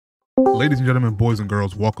Ladies and gentlemen, boys and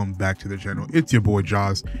girls, welcome back to the channel. It's your boy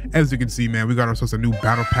Jahz. As you can see, man, we got ourselves a new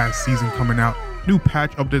battle pass season coming out. New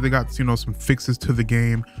patch update. They got, you know, some fixes to the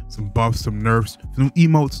game, some buffs, some nerfs, some new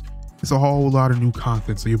emotes. It's a whole lot of new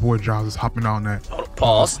content. So your boy Jahz is hopping on that.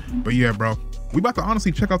 Pause. But yeah, bro, we about to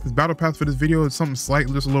honestly check out this battle pass for this video. It's something slight,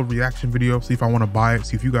 just a little reaction video. See if I want to buy it.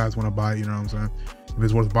 See if you guys want to buy it. You know what I'm saying? If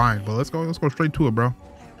it's worth buying. But let's go straight to it, bro.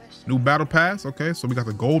 New battle pass. Okay, so we got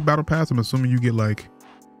the gold battle pass. I'm assuming you get like,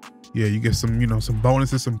 yeah, you get some, you know, some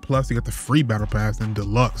bonuses, some plus. You got the free battle pass and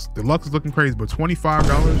deluxe. Deluxe is looking crazy, but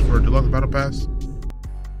 $25 for a deluxe battle pass.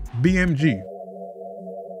 BMG,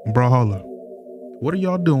 Brawlhalla, what are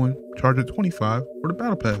y'all doing? Charging $25 for the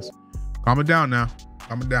battle pass. Calm it down now.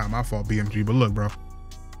 Calm it down. My fault, BMG. But look, bro,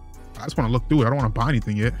 I just want to look through it. I don't want to buy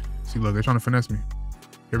anything yet. See, look, they're trying to finesse me.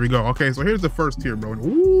 Here we go. Okay, so here's the first tier, bro.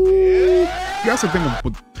 Ooh, that's the thing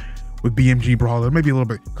with BMG Brawler. It may be a little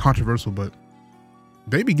bit controversial, but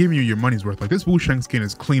they be giving you your money's worth. Like, this Wu Sheng skin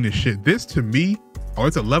is clean as shit. This to me, oh,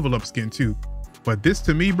 it's a level up skin too. But this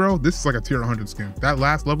to me, bro, this is like a tier 100 skin. That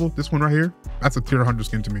last level, this one right here, that's a tier 100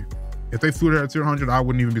 skin to me. If they threw it at tier 100, I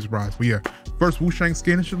wouldn't even be surprised. But yeah, first Wu Sheng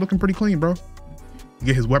skin, it should looking pretty clean, bro. You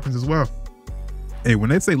get his weapons as well. Hey, when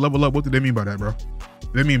they say level up, what do they mean by that, bro? Do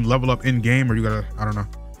they mean level up in game, or you gotta, I don't know.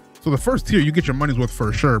 So the first tier, you get your money's worth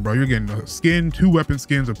for sure, bro. You're getting a skin, 2 weapon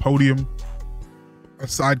skins, a podium, a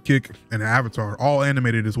sidekick, and an avatar, all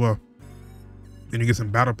animated as well. Then you get some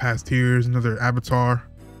battle pass tiers, another avatar,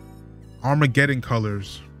 Armageddon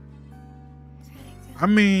colors. I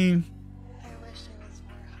mean,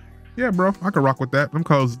 yeah, bro, I could rock with that. Them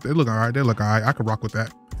colors, they look all right. They look all right. I could rock with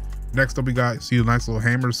that. Next up, we got, see a nice little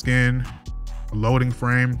hammer skin, a loading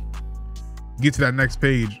frame. Get to that next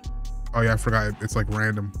page. Oh yeah, I forgot, it's like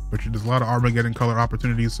random, but there's a lot of Armageddon color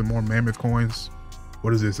opportunities, some more mammoth coins.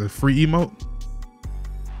 What is this, a free emote?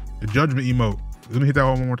 The judgment emote. Let me hit that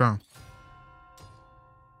one more time.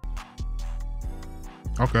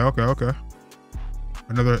 Okay.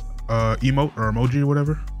 Another emote or emoji or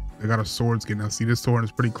whatever. They got a sword skin. Now see, this sword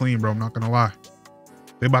is pretty clean, bro. I'm not gonna lie.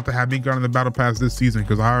 They about to have me gun in the battle pass this season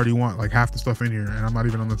because I already want like half the stuff in here, and I'm not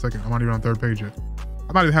even on the second. I'm not even on the third page yet.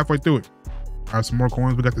 I'm not even halfway through it. All right, some more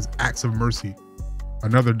coins. We got this Axe of Mercy,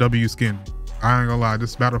 another W skin. I ain't gonna lie,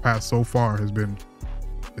 this battle pass so far has been,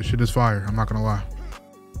 this shit is fire. I'm not gonna lie.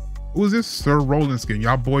 Who is this? Sir Roland skin.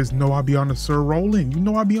 Y'all boys know I be on the Sir Roland. You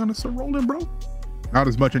know I be on the Sir Roland, bro. Not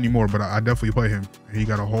as much anymore, but I definitely play him. And he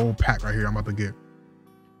got a whole pack right here I'm about to get.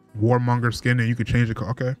 Warmonger skin, and you can change the,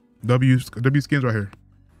 okay. W skins right here.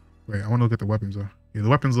 Wait, I want to look at the weapons though. Yeah, the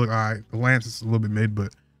weapons look all right. The lance is a little bit mid,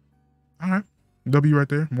 but all right. W right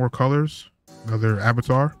there. More colors. Another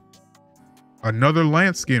avatar. Another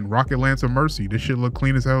lance skin. Rocket Lance of Mercy. This shit look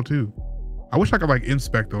clean as hell too. I wish I could like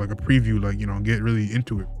inspect or like a preview, like, you know, get really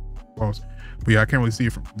into it. But yeah, I can't really see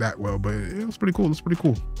it from that well, but it was pretty cool. It's pretty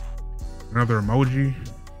cool. Another emoji.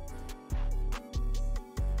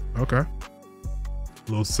 Okay.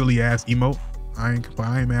 Little silly ass emote. I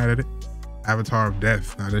ain't mad at it. Avatar of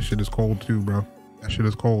Death. Now that shit is cold too, bro. That shit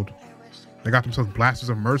is cold. They got themselves Blasters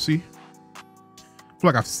of Mercy. I feel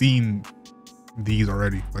like I've seen these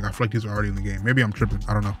already. Like, I feel like these are already in the game. Maybe I'm tripping.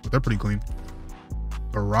 I don't know, but they're pretty clean.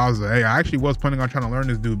 Baraza. Hey, I actually was planning on trying to learn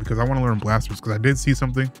this dude because I want to learn blasters, because I did see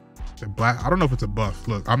something. I don't know if it's a buff.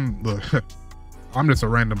 Look, I'm just a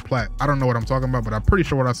random plat. I don't know what I'm talking about, but I'm pretty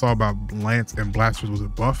sure what I saw about Lance and blasters was a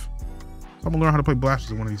buff. So I'm gonna learn how to play blasters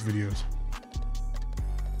in one of these videos.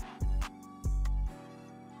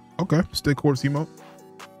 Okay, stick quartz emote.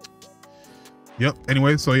 Yep.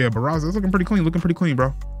 Anyway, so yeah, Baraza is looking pretty clean. Looking pretty clean,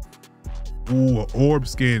 bro. Ooh, orb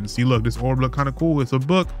skin. See, look, this orb look kind of cool. It's a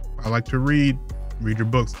book. I like to read. Read your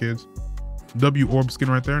books, kids. W orb skin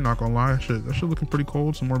right there. Not gonna lie, that shit looking pretty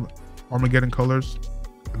cold. Some more Armageddon colors.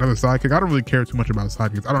 Another sidekick. I don't really care too much about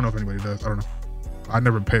sidekicks. I don't know if anybody does. I don't know. I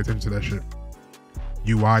never pay attention to that shit.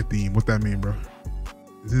 UI theme. What's that mean, bro?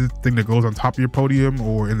 Is this a thing that goes on top of your podium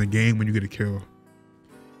or in the game when you get a kill?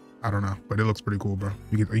 I don't know, but it looks pretty cool, bro.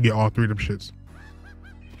 You get all 3 of them shits.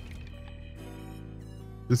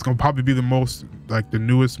 This is gonna probably be the most, like, the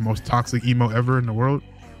newest, most toxic emo ever in the world.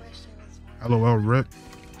 LOL rip.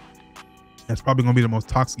 That's probably gonna be the most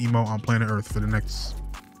toxic emo on planet Earth for the next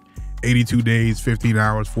 82 days, 15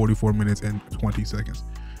 hours, 44 minutes, and 20 seconds.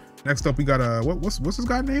 Next up, we got what's this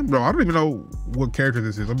guy's name, bro? I don't even know what character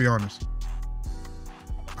this is. I'll be honest.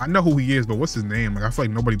 I know who he is, but what's his name? Like, I feel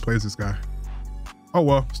like nobody plays this guy. Oh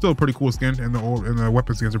well, still a pretty cool skin, and the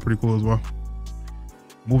weapon skins are pretty cool as well.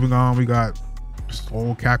 Moving on, we got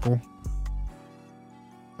Soul Cackle.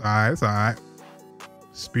 Alright, it's alright.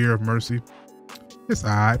 Spear of Mercy. It's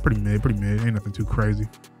alright, pretty mid, ain't nothing too crazy.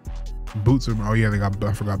 Boots are, oh yeah, they got,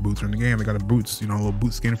 I forgot boots are in the game. They got a boots, you know, a little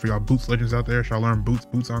boot skin for y'all boots legends out there. Should I learn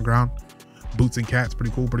boots on ground? Boots and cats,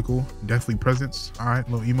 pretty cool, pretty cool. Deathly presence, all right,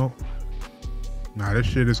 little emote. Nah, this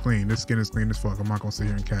shit is clean. This skin is clean as fuck. I'm not gonna sit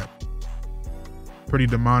here and cap. Pretty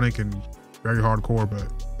demonic and very hardcore,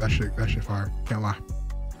 but that shit fire. Can't lie.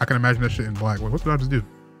 I can imagine that shit in black. Wait, what did I just do?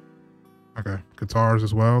 Okay, guitars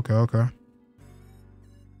as well. Okay.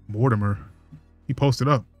 Mortimer, he posted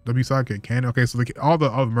up. W sidekick, Cannon. Okay, so all the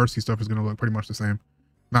other Mercy stuff is gonna look pretty much the same.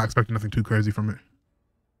 Not expecting nothing too crazy from it.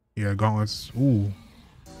 Yeah, gauntlets. Ooh,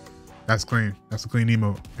 that's clean. That's a clean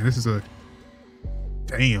emote. And this is a,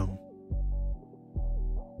 damn.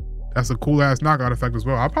 That's a cool ass knockout effect as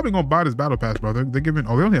well. I'm probably gonna buy this battle pass, bro. They're giving,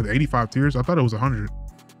 oh, they only have 85 tiers. I thought it was 100.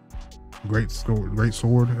 Great sword.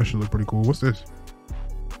 That should look pretty cool. What's this?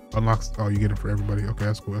 Unlocks, oh, you get it for everybody. Okay,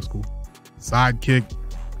 that's cool. Sidekick.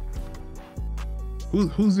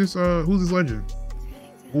 Who's this legend?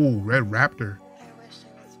 Ooh, Red Raptor.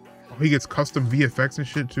 Oh, he gets custom VFX and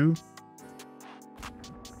shit too.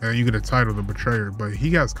 And you get a title, the Betrayer, but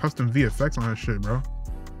he has custom VFX on that shit, bro.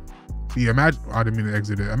 See, imagine, I didn't mean to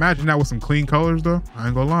exit it. Imagine that with some clean colors though. I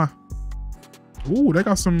ain't gonna lie. Ooh, they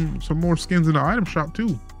got some more skins in the item shop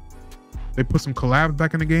too. They put some collabs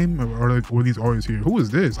back in the game, or were these always here? Who is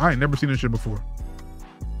this? I ain't never seen this shit before.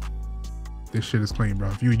 This shit is clean, bro.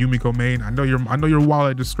 If you a Yumiko main, I know your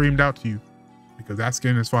wallet just screamed out to you because that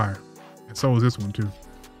skin is fire. And so is this one too.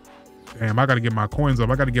 Damn, I gotta get my coins up.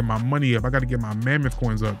 I gotta get my money up. I gotta get my mammoth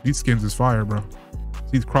coins up. These skins is fire, bro.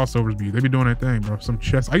 These crossovers they be doing their thing, bro. Some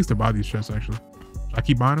chests. I used to buy these chests actually. Should I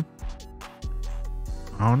keep buying them?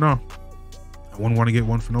 I don't know. I wouldn't want to get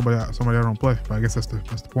one for somebody I don't play, but I guess that's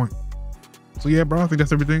the point. So yeah, bro, I think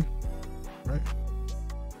that's everything, right?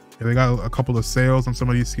 Yeah, they got a couple of sales on some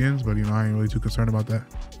of these skins, but you know, I ain't really too concerned about that.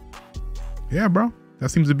 Yeah, bro, that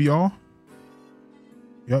seems to be all.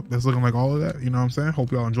 Yep, that's looking like all of that. You know what I'm saying?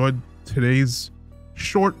 Hope y'all enjoyed today's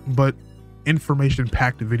short but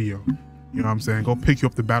information-packed video. You know what I'm saying? Go pick you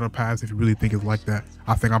up the battle pass if you really think it's like that.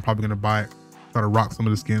 I think I'm probably gonna buy it. Try to rock some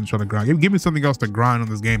of the skins, try to grind. Give me something else to grind on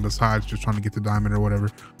this game besides just trying to get the diamond or whatever.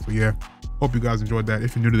 So yeah, hope you guys enjoyed that.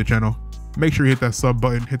 If you're new to the channel, make sure you hit that sub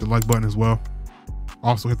button, hit the like button as well.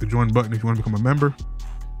 Also hit the join button if you want to become a member.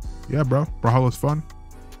 Yeah, bro, Brawlhalla is fun.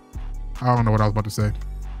 I don't know what I was about to say.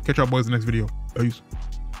 Catch y'all boys in the next video. Peace.